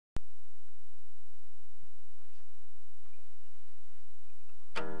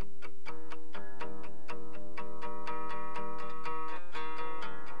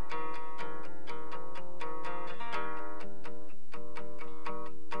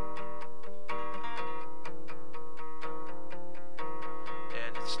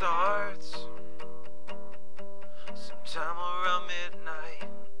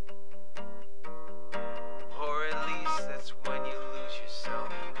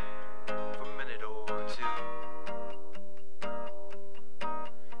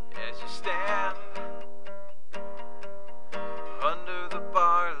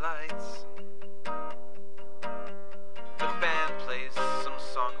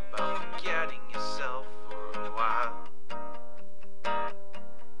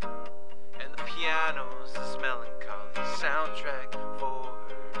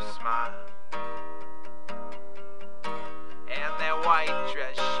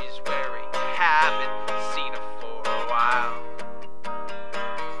haven't seen her for a while.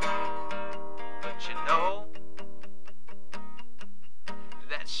 But you know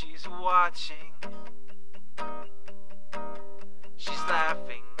that she's watching. She's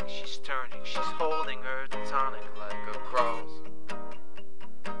laughing, she's turning, she's holding her tonic like a cross.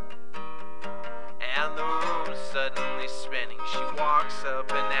 And the room's suddenly spinning. She walks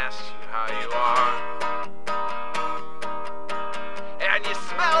up and asks you how you are. And you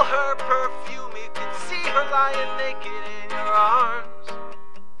smell her perfume, you can see her lying naked in your arms.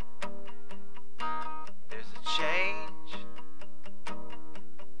 There's a change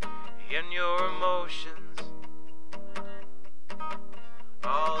in your emotions.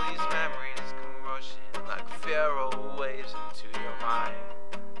 All these memories come rushing like Pharaoh waves into your mind.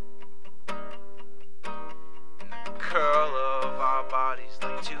 Curl of our bodies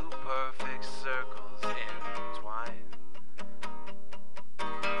like two perfect circles intertwined.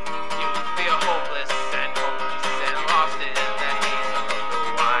 You feel hopeless and lost in the haze of the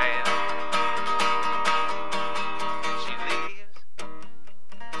wine. And she leaves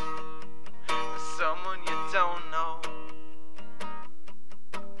for someone you don't know,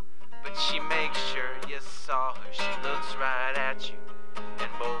 but she makes sure you saw her. She looks right at you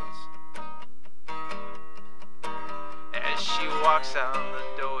and bolts. As she walks out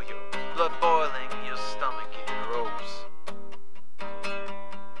the door, your blood boiling, your stomach in ropes.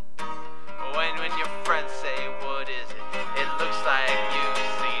 When your friends say, what is it? It looks like you've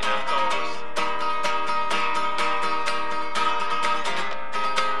seen a ghost.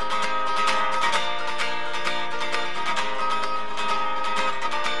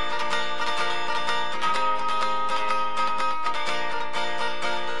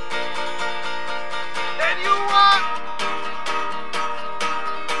 Then you walk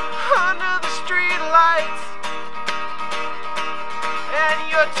under the street lights, and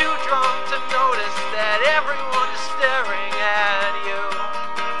you're too drunk to notice that everyone is staring at you.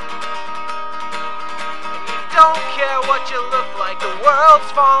 And you don't care what you look like, the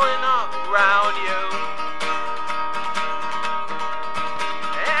world's falling around you.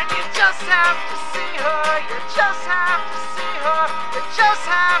 And you just have to see her, you just have to see her, you just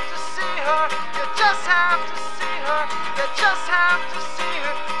have to see her, you just have to see her, you just have to see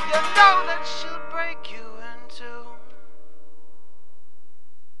her. You know that she'll